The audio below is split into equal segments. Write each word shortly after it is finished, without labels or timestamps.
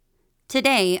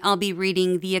Today, I'll be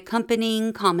reading the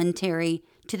accompanying commentary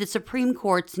to the Supreme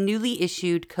Court's newly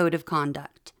issued Code of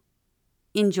Conduct.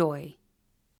 Enjoy.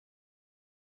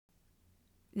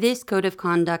 This Code of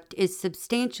Conduct is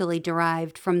substantially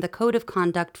derived from the Code of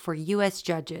Conduct for U.S.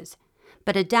 judges,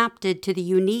 but adapted to the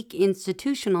unique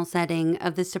institutional setting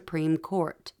of the Supreme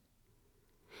Court.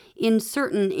 In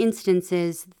certain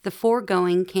instances, the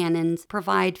foregoing canons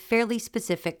provide fairly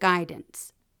specific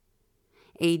guidance.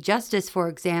 A justice, for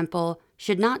example,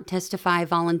 should not testify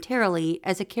voluntarily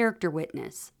as a character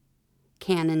witness.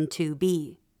 Canon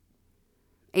 2b.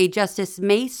 A justice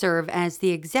may serve as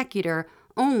the executor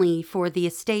only for the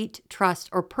estate, trust,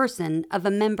 or person of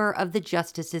a member of the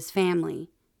justice's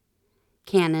family.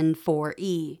 Canon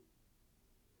 4e.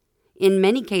 In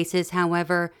many cases,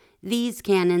 however, these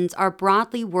canons are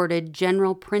broadly worded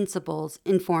general principles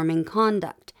informing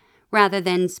conduct, rather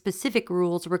than specific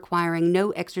rules requiring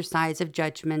no exercise of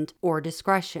judgment or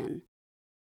discretion.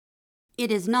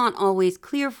 It is not always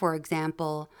clear, for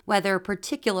example, whether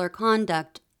particular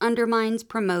conduct undermines,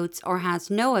 promotes, or has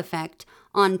no effect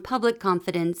on public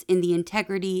confidence in the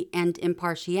integrity and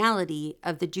impartiality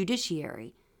of the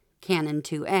judiciary, Canon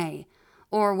 2a,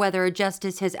 or whether a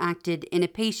justice has acted in a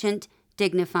patient,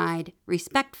 dignified,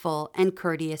 respectful, and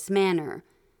courteous manner,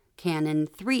 Canon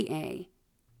 3a.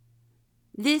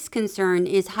 This concern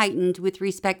is heightened with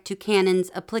respect to canons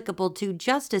applicable to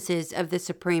justices of the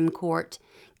Supreme Court,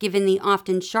 given the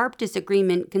often sharp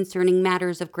disagreement concerning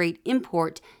matters of great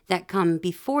import that come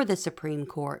before the Supreme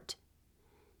Court.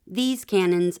 These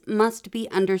canons must be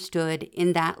understood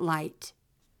in that light.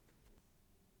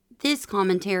 This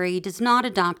commentary does not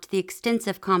adopt the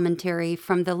extensive commentary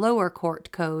from the lower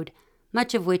court code,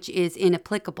 much of which is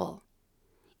inapplicable.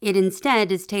 It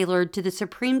instead is tailored to the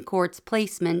Supreme Court's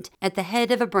placement at the head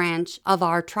of a branch of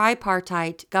our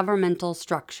tripartite governmental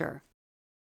structure.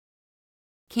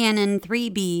 Canon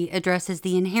 3b addresses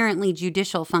the inherently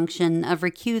judicial function of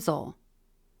recusal.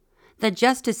 The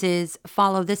justices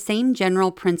follow the same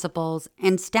general principles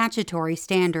and statutory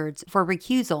standards for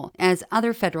recusal as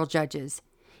other federal judges,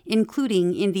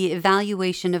 including in the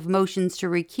evaluation of motions to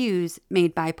recuse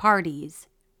made by parties.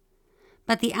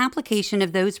 But the application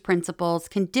of those principles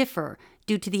can differ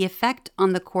due to the effect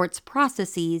on the court's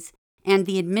processes and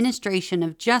the administration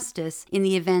of justice in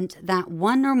the event that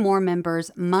one or more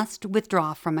members must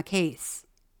withdraw from a case.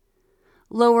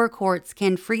 Lower courts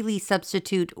can freely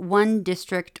substitute one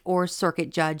district or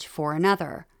circuit judge for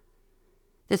another.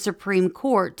 The Supreme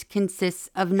Court consists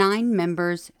of 9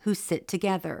 members who sit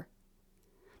together.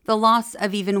 The loss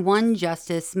of even one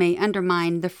justice may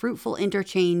undermine the fruitful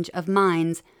interchange of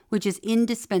minds which is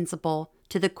indispensable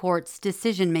to the court's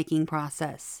decision-making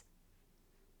process.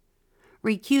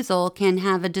 Recusal can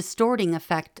have a distorting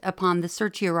effect upon the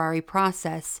certiorari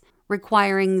process,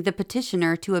 requiring the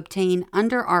petitioner to obtain,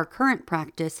 under our current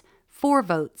practice, 4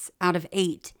 votes out of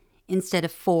 8 instead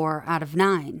of 4 out of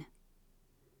 9.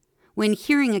 When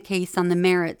hearing a case on the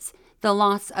merits, the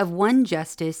loss of one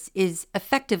justice is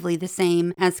effectively the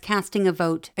same as casting a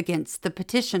vote against the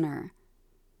petitioner.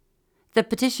 The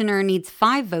petitioner needs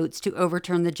 5 votes to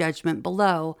overturn the judgment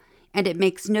below, and it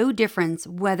makes no difference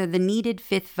whether the needed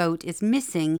 5th vote is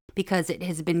missing because it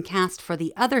has been cast for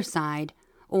the other side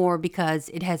or because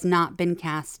it has not been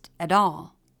cast at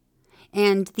all.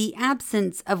 And the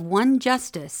absence of one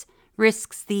justice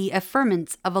risks the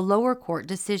affirmance of a lower court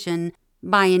decision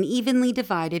by an evenly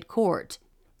divided court,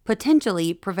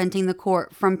 potentially preventing the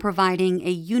court from providing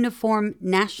a uniform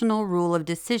national rule of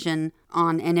decision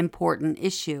on an important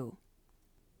issue.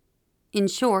 In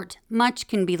short, much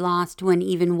can be lost when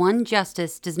even one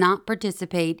justice does not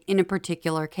participate in a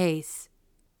particular case.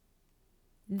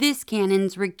 This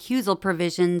canon's recusal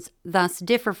provisions thus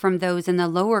differ from those in the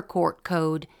lower court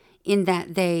code in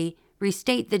that they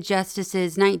restate the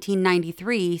justice's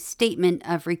 1993 statement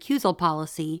of recusal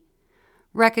policy,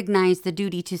 recognize the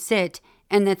duty to sit,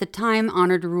 and that the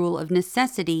time-honored rule of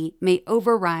necessity may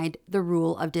override the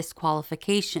rule of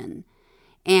disqualification,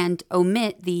 and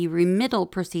omit the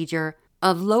remittal procedure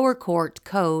of lower court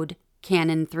code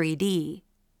Canon 3d.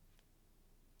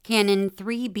 Canon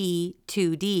 3b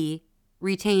 2d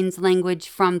retains language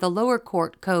from the lower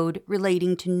court code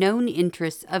relating to known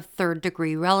interests of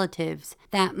third-degree relatives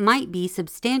that might be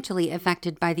substantially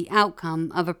affected by the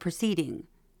outcome of a proceeding.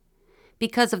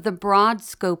 Because of the broad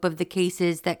scope of the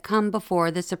cases that come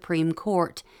before the Supreme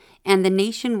Court and the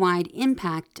nationwide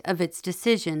impact of its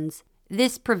decisions,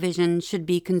 this provision should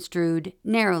be construed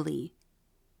narrowly.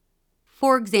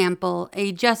 For example,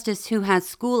 a justice who has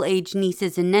school-age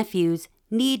nieces and nephews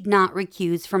need not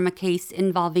recuse from a case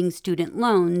involving student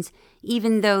loans,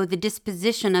 even though the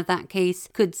disposition of that case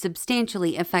could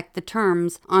substantially affect the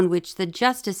terms on which the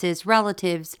justice's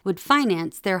relatives would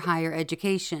finance their higher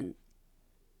education.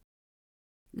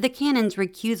 The canon's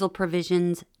recusal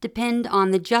provisions depend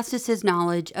on the justice's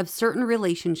knowledge of certain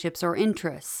relationships or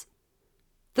interests.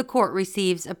 The court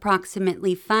receives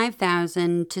approximately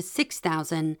 5,000 to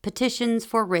 6,000 petitions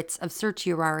for writs of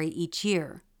certiorari each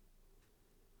year.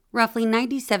 Roughly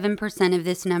 97% of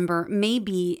this number may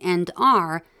be and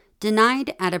are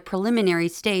denied at a preliminary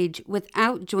stage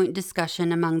without joint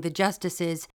discussion among the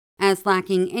justices, as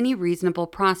lacking any reasonable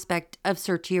prospect of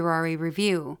certiorari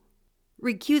review.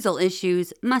 Recusal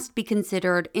issues must be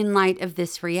considered in light of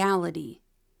this reality.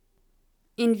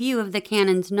 In view of the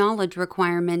canon's knowledge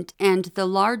requirement and the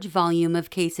large volume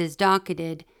of cases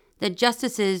docketed, the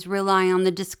justices rely on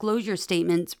the disclosure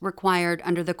statements required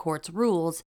under the court's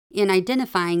rules in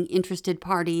identifying interested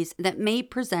parties that may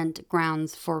present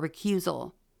grounds for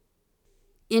recusal.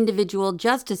 Individual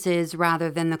justices,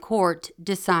 rather than the court,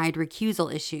 decide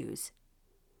recusal issues.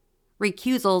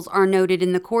 Recusals are noted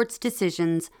in the court's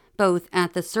decisions both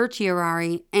at the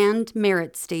certiorari and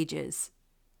merit stages.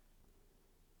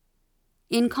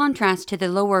 In contrast to the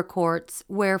lower courts,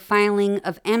 where filing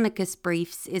of amicus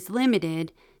briefs is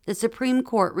limited, the Supreme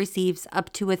Court receives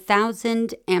up to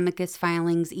 1,000 amicus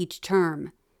filings each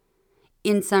term.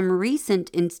 In some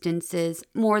recent instances,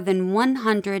 more than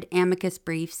 100 amicus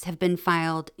briefs have been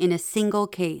filed in a single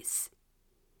case.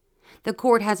 The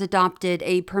court has adopted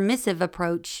a permissive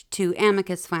approach to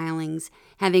amicus filings,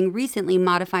 having recently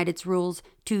modified its rules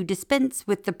to dispense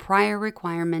with the prior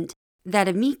requirement that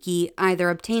amici either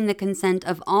obtain the consent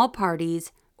of all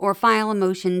parties or file a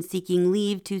motion seeking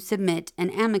leave to submit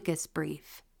an amicus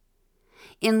brief.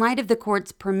 In light of the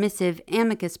court's permissive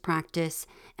amicus practice,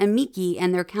 amici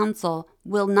and their counsel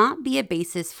will not be a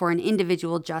basis for an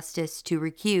individual justice to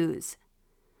recuse.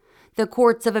 The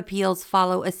courts of appeals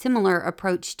follow a similar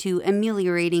approach to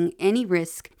ameliorating any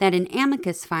risk that an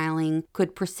amicus filing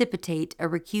could precipitate a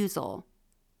recusal.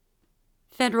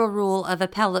 Federal Rule of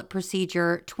Appellate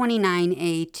Procedure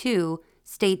 29A2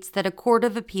 states that a court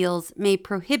of appeals may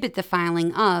prohibit the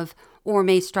filing of or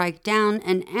may strike down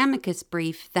an amicus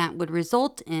brief that would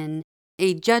result in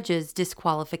a judge's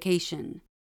disqualification.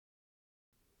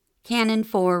 Canon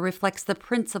 4 reflects the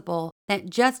principle that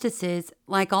justices,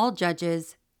 like all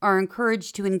judges, are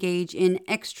encouraged to engage in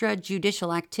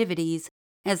extrajudicial activities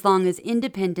as long as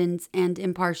independence and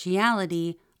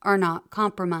impartiality are not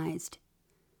compromised.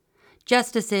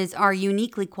 Justices are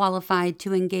uniquely qualified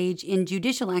to engage in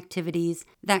judicial activities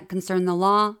that concern the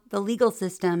law, the legal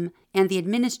system, and the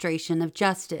administration of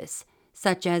justice,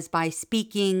 such as by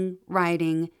speaking,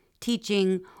 writing,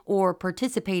 teaching, or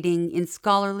participating in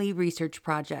scholarly research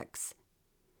projects.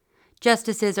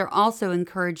 Justices are also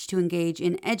encouraged to engage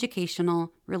in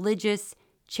educational, religious,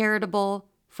 charitable,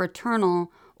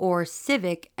 fraternal, or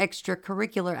civic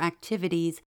extracurricular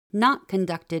activities not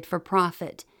conducted for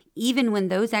profit, even when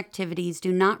those activities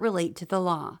do not relate to the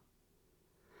law.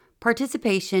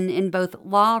 Participation in both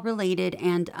law-related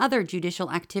and other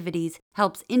judicial activities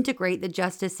helps integrate the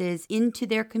justices into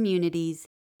their communities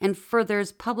and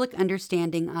furthers public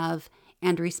understanding of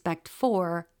and respect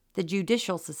for the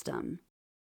judicial system.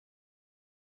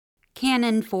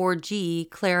 Canon 4G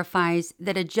clarifies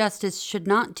that a justice should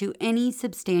not to any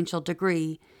substantial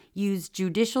degree use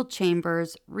judicial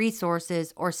chambers,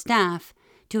 resources, or staff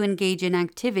to engage in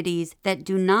activities that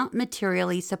do not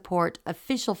materially support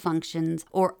official functions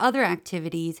or other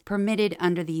activities permitted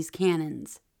under these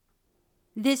canons.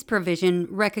 This provision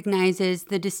recognizes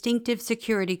the distinctive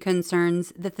security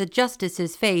concerns that the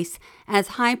justices face as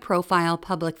high-profile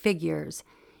public figures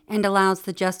and allows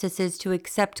the justices to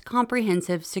accept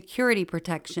comprehensive security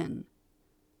protection.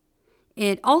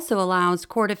 It also allows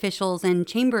court officials and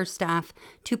chamber staff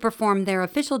to perform their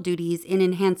official duties in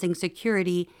enhancing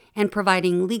security and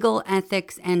providing legal,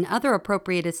 ethics, and other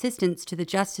appropriate assistance to the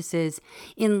justices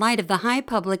in light of the high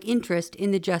public interest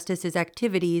in the justices'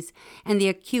 activities and the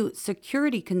acute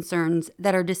security concerns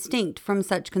that are distinct from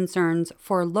such concerns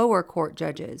for lower court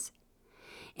judges.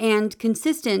 And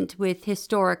consistent with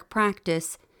historic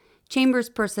practice, chambers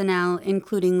personnel,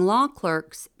 including law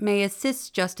clerks, may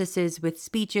assist justices with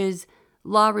speeches,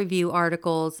 law review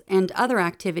articles, and other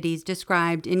activities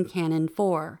described in Canon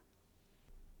 4.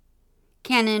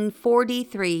 Canon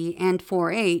 4D3 and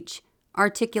 4H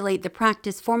articulate the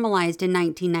practice formalized in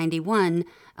 1991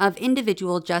 of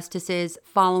individual justices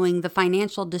following the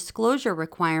financial disclosure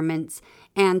requirements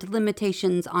and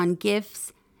limitations on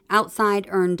gifts, outside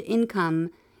earned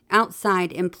income,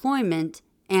 outside employment,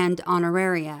 and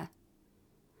honoraria.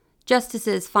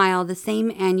 Justices file the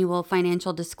same annual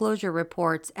financial disclosure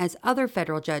reports as other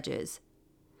federal judges.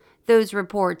 Those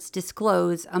reports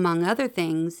disclose, among other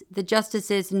things, the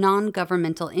justice's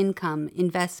non-governmental income,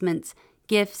 investments,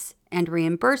 gifts, and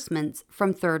reimbursements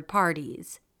from third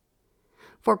parties.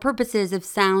 For purposes of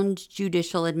sound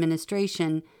judicial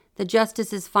administration, the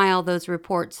justices file those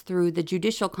reports through the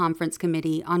Judicial Conference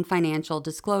Committee on Financial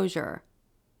Disclosure.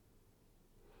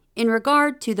 In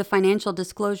regard to the financial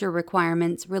disclosure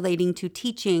requirements relating to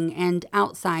teaching and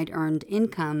outside earned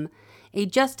income, a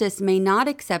justice may not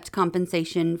accept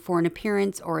compensation for an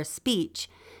appearance or a speech,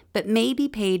 but may be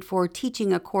paid for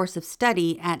teaching a course of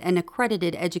study at an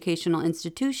accredited educational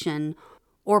institution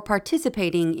or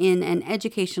participating in an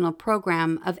educational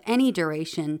program of any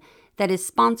duration that is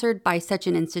sponsored by such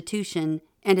an institution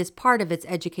and is part of its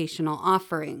educational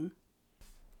offering.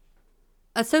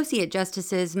 Associate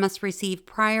justices must receive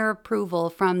prior approval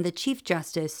from the Chief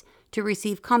Justice to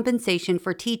receive compensation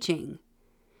for teaching.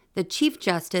 The Chief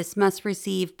Justice must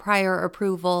receive prior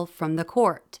approval from the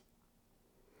court.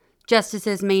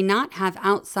 Justices may not have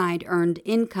outside earned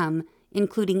income,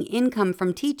 including income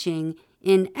from teaching,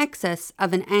 in excess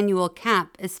of an annual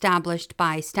cap established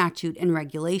by statute and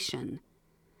regulation.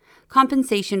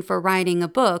 Compensation for writing a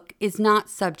book is not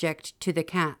subject to the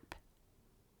cap.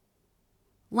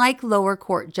 Like lower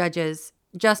court judges,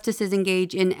 justices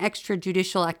engage in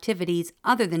extrajudicial activities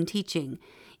other than teaching,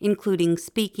 including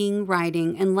speaking,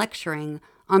 writing, and lecturing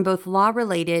on both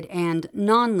law-related and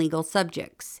non-legal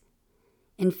subjects.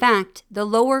 In fact, the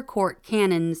lower court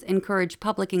canons encourage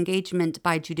public engagement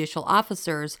by judicial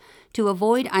officers to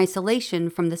avoid isolation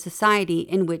from the society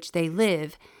in which they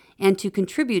live and to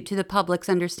contribute to the public's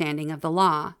understanding of the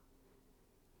law.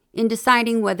 In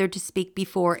deciding whether to speak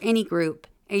before any group,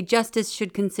 a justice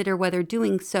should consider whether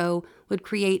doing so would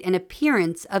create an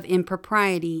appearance of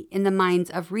impropriety in the minds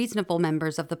of reasonable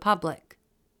members of the public.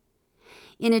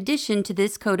 In addition to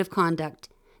this code of conduct,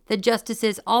 the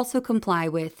justices also comply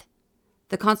with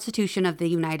the Constitution of the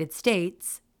United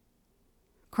States,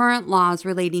 current laws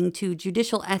relating to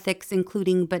judicial ethics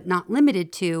including but not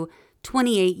limited to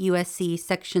 28 U.S.C.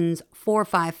 Sections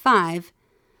 455,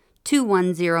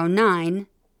 2109,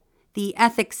 the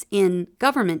Ethics in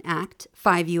Government Act,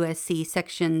 5 U.S.C.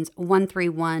 Sections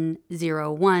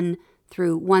 13101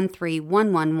 through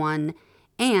 13111,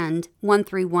 and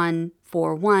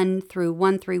 13141 through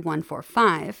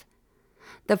 13145,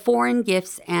 the Foreign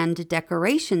Gifts and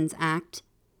Decorations Act,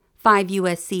 5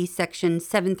 U.S.C. Section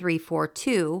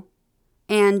 7342,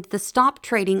 and the Stop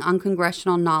Trading on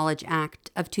Congressional Knowledge Act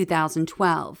of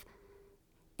 2012,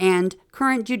 and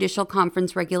current Judicial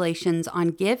Conference regulations on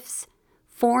gifts,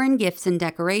 foreign gifts and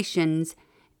decorations,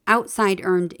 outside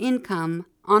earned income,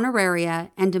 honoraria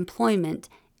and employment,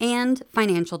 and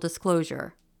financial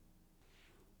disclosure.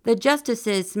 The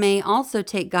justices may also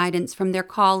take guidance from their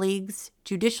colleagues,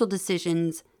 judicial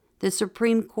decisions, the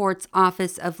Supreme Court's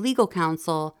Office of Legal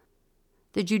Counsel,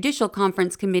 the Judicial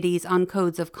Conference Committees on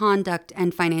Codes of Conduct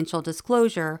and Financial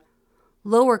Disclosure,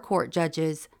 lower court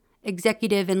judges,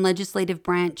 executive and legislative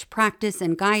branch practice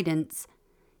and guidance,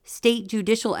 state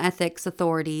judicial ethics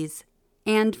authorities,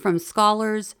 and from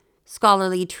scholars,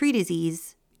 scholarly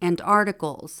treatises, and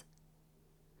articles.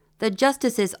 The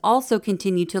justices also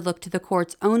continue to look to the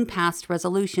court's own past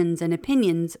resolutions and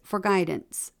opinions for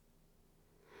guidance.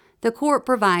 The court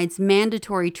provides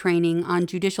mandatory training on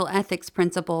judicial ethics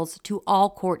principles to all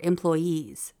court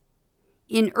employees.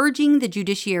 In urging the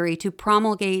judiciary to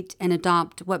promulgate and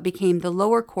adopt what became the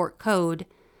lower court code,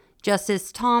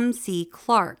 Justice Tom C.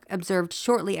 Clark observed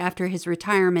shortly after his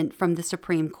retirement from the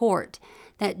Supreme Court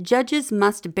that judges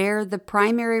must bear the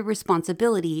primary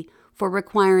responsibility for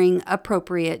requiring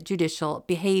appropriate judicial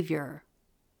behavior.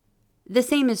 The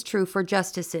same is true for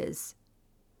justices.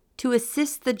 To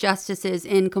assist the justices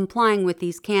in complying with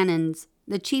these canons,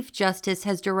 the Chief Justice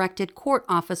has directed court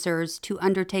officers to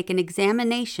undertake an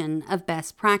examination of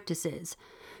best practices,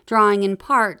 drawing in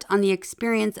part on the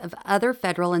experience of other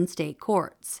federal and state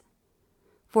courts.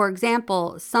 For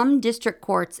example, some district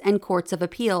courts and courts of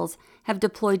appeals have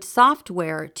deployed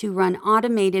software to run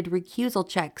automated recusal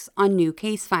checks on new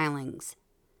case filings.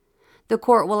 The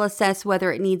court will assess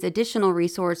whether it needs additional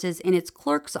resources in its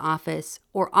clerk's office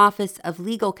or Office of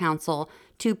Legal Counsel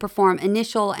to perform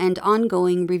initial and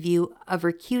ongoing review of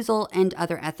recusal and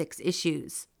other ethics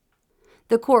issues.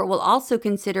 The court will also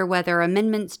consider whether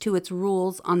amendments to its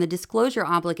rules on the disclosure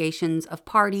obligations of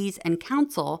parties and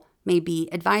counsel may be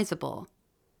advisable.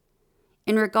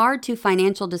 In regard to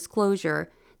financial disclosure,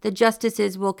 the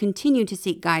justices will continue to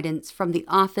seek guidance from the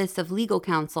Office of Legal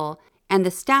Counsel and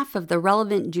the staff of the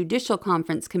relevant judicial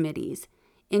conference committees,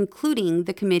 including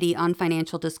the Committee on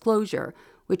Financial Disclosure,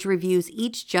 which reviews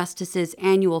each justice's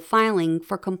annual filing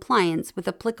for compliance with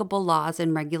applicable laws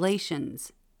and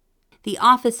regulations. The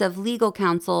Office of Legal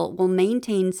Counsel will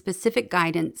maintain specific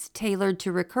guidance tailored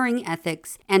to recurring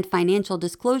ethics and financial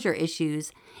disclosure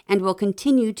issues and will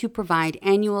continue to provide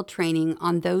annual training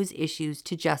on those issues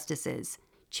to justices,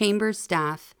 chambers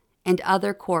staff, and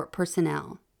other court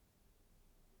personnel.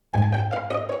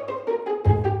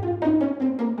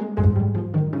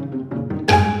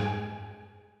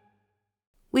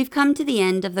 We've come to the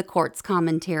end of the court's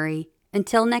commentary.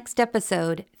 Until next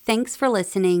episode, thanks for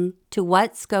listening to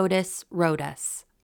What SCOTUS Wrote Us.